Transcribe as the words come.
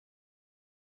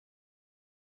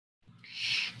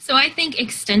So I think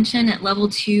extension at level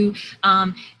 2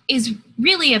 is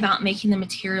really about making the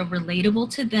material relatable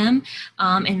to them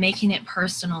and making it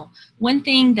personal. One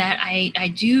thing that I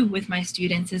do with my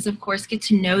students is, of course, get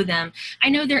to know them. I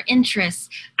know their interests.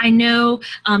 I know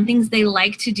things they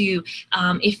like to do.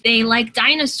 If they like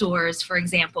dinosaurs, for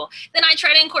example, then I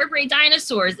try to incorporate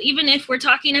dinosaurs. Even if we're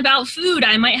talking about food,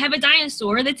 I might have a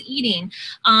dinosaur that's eating.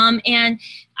 And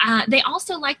they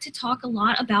also like to talk a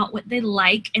lot about what they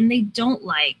like and they don't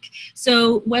like.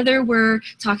 So whether we're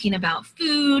talking about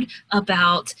food,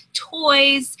 about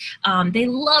toys, they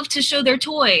love to show their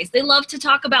toys. They love to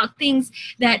talk about things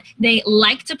that they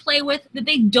like to play with that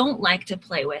they don't like to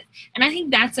play with. And I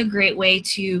think that's a great way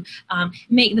to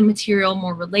make the material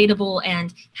more relatable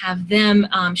and have them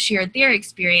share their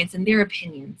experience and their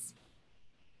opinions.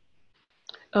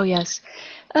 Oh, yes.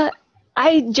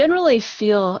 I generally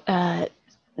feel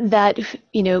that,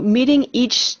 meeting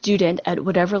each student at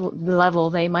whatever level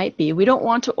they might be, we don't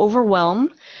want to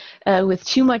overwhelm with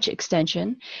too much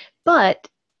extension, but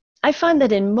I find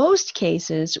that in most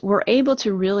cases, we're able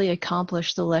to really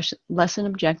accomplish the lesson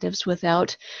objectives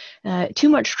without too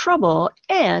much trouble,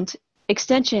 and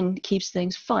extension keeps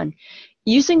things fun.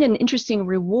 Using an interesting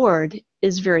reward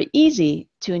is very easy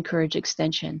to encourage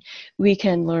extension. We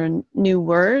can learn new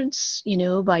words,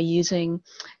 by using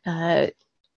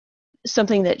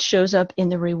something that shows up in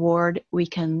the reward. We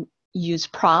can use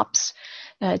props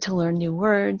to learn new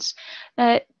words.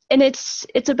 And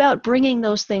it's about bringing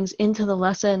those things into the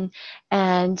lesson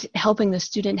and helping the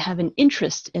student have an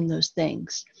interest in those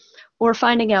things, or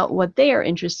finding out what they are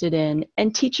interested in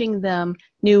and teaching them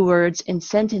new words and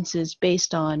sentences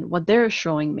based on what they're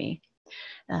showing me.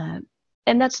 And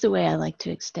that's the way I like to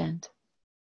extend.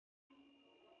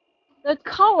 The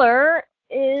color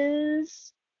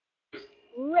is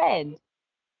red.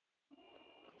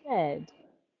 Red.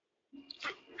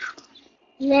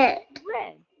 Red.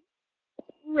 Red.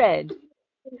 Red.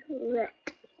 Red.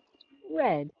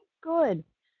 Red. Good.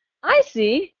 I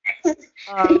see.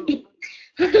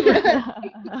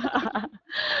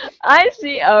 I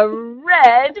see a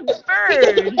red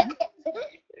bird.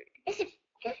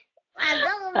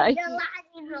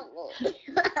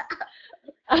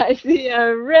 I see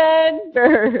a red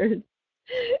bird.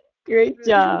 Great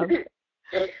job.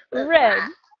 Red.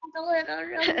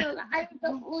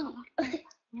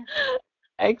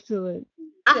 Excellent.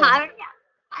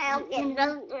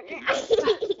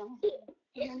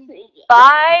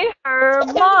 By her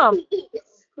mom.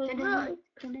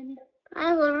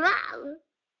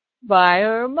 By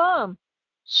her mom.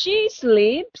 She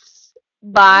sleeps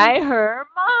by her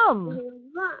mom.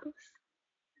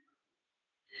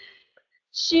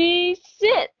 She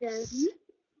sits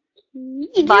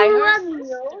by her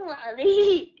sister.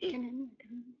 She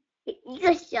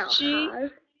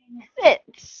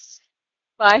sits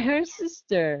by her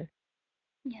sister.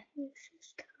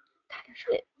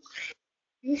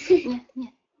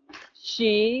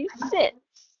 She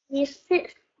sits.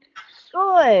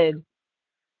 Good.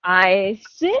 I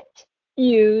sit,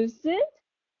 you sit,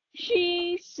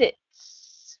 she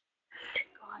sits.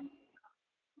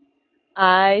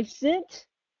 I sit,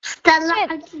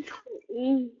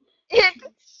 it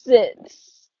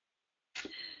sits.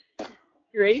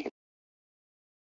 Great